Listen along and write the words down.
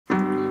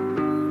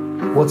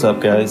What's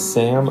up, guys?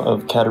 Sam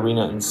of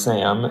Katarina and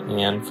Sam,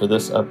 and for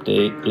this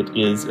update, it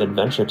is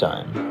adventure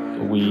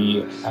time.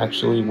 We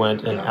actually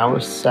went an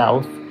hour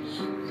south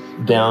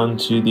down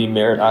to the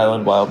Merritt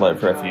Island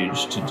Wildlife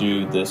Refuge to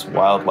do this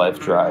wildlife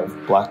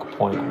drive, Black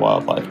Point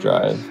Wildlife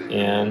Drive,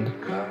 and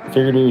I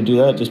figured we would do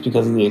that just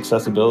because of the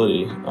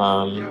accessibility.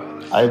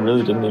 I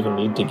really didn't even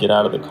need to get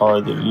out of the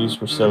car. The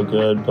views were so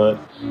good, but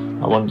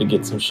I wanted to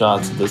get some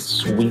shots of this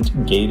sweet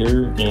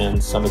gator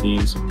and some of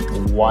these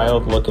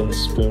wild-looking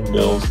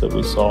spoonbills that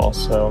we saw.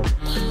 So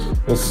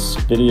this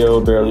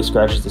video barely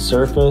scratches the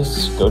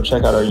surface. Go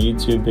check out our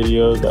YouTube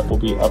video that will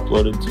be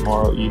uploaded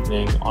tomorrow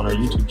evening on our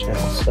YouTube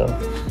channel. So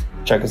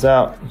check us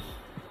out.